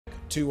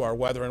to our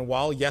weather. And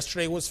while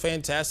yesterday was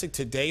fantastic,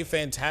 today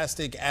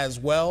fantastic as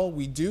well,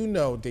 we do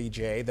know,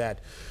 DJ, that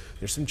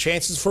there's some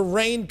chances for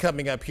rain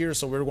coming up here,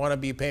 so we're going to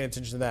be paying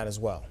attention to that as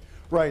well.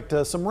 Right,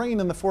 some rain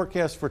in the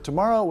forecast for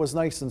tomorrow. It was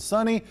nice and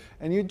sunny,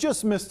 and you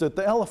just missed it.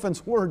 The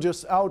elephants were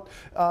just out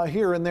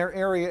here in their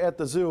area at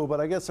the zoo,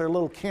 but I guess they're a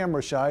little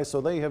camera shy,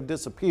 so they have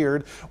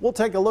disappeared. We'll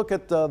take a look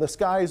at the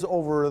skies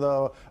over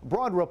the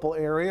Broad Ripple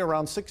area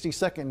around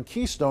 62nd and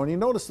Keystone. You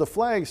notice the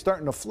flag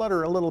starting to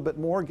flutter a little bit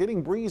more,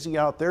 getting breezy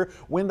out there.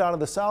 Wind out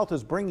of the south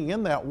is bringing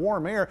in that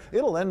warm air.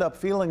 It'll end up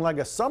feeling like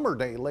a summer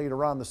day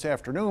later on this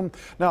afternoon.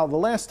 Now, the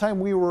last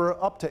time we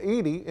were up to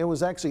 80, it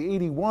was actually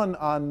 81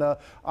 on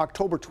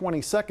October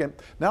 22nd.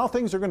 Now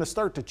things are going to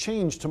start to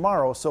change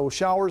tomorrow, so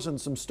showers and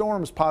some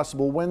storms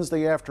possible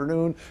Wednesday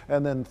afternoon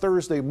and then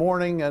Thursday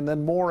morning and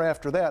then more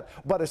after that.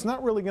 But it's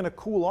not really going to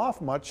cool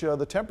off much.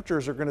 The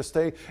temperatures are going to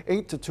stay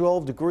 8 to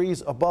 12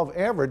 degrees above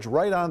average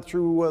right on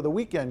through the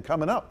weekend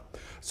coming up.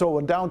 So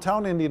in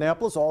downtown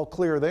Indianapolis, all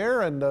clear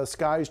there, and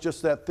skies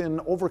just that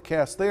thin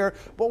overcast there,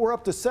 but we're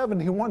up to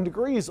 71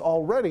 degrees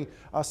already.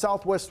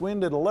 Southwest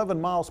wind at 11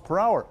 miles per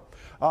hour.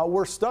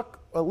 We're stuck,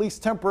 at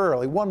least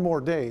temporarily, one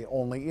more day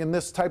only in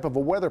this type of a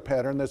weather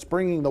pattern that's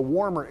bringing the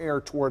warmer air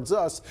towards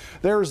us.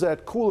 There's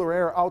that cooler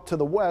air out to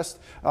the west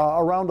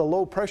around a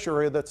low pressure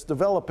area that's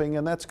developing,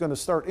 and that's going to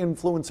start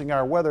influencing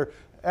our weather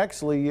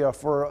actually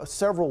for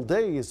several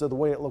days of the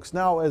way it looks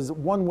now as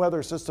one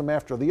weather system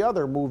after the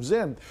other moves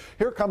in.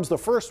 Here comes the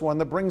first one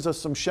that brings us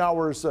some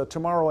showers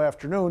tomorrow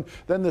afternoon.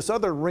 Then this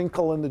other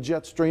wrinkle in the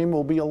jet stream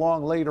will be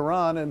along later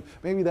on, and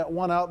maybe that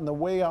one out in the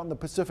way out in the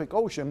Pacific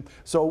Ocean.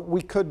 So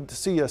we could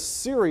see a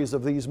series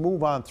of these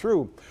move on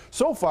through.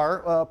 So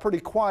far, pretty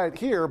quiet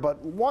here, but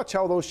watch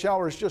how those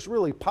showers just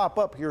really pop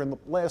up here in the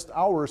last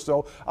hour or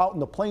so out in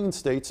the plain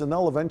states, and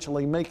they'll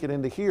eventually make it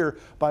into here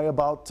by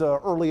about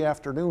early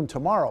afternoon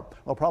tomorrow.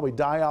 They'll probably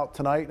die out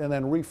tonight and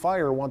then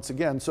refire once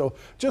again. So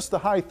just the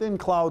high thin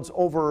clouds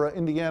over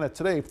Indiana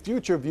today.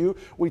 Future view,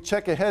 we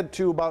check ahead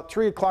to about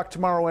 3 o'clock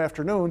tomorrow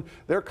afternoon.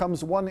 There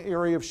comes one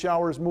area of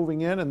showers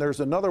moving in, and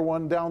there's another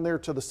one down there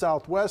to the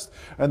southwest,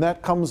 and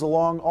that comes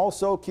along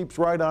also, keeps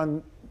right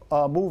on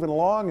moving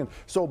along, and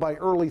so by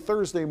early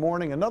Thursday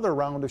morning another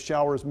round of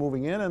showers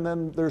moving in, and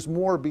then there's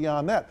more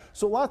beyond that.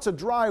 So lots of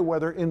dry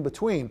weather in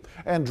between,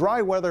 and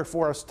dry weather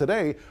for us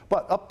today,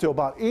 but up to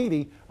about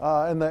 80,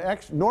 and the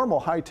normal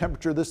high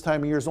temperature this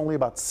time of year is only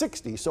about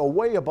 60, so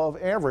way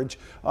above average,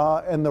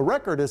 and the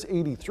record is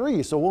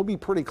 83, so we'll be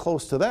pretty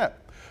close to that.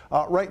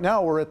 Right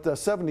now we're at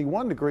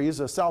 71 degrees,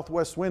 a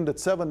southwest wind at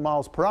 7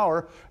 miles per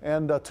hour,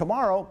 and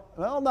tomorrow,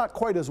 well, not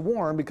quite as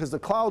warm because the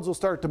clouds will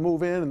start to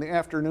move in. In the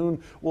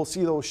afternoon, we'll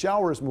see those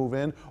showers move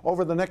in.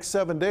 Over the next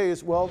 7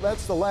 days, well,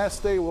 that's the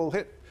last day we'll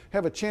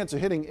have a chance of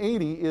hitting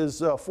 80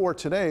 is for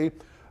today.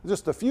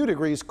 Just a few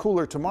degrees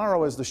cooler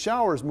tomorrow as the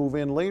showers move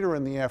in later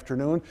in the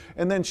afternoon,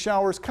 and then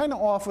showers kind of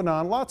off and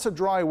on. Lots of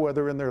dry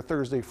weather in there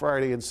Thursday,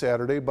 Friday, and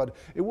Saturday, but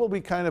it will be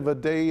kind of a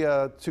day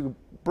to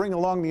bring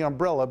along the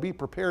umbrella. Be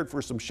prepared for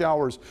some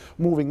showers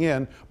moving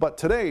in. But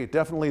today,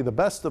 definitely the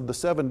best of the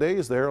 7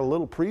 days there. A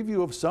little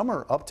preview of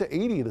summer, up to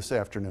 80 this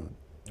afternoon.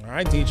 All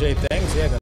right, DJ, thanks. Yeah.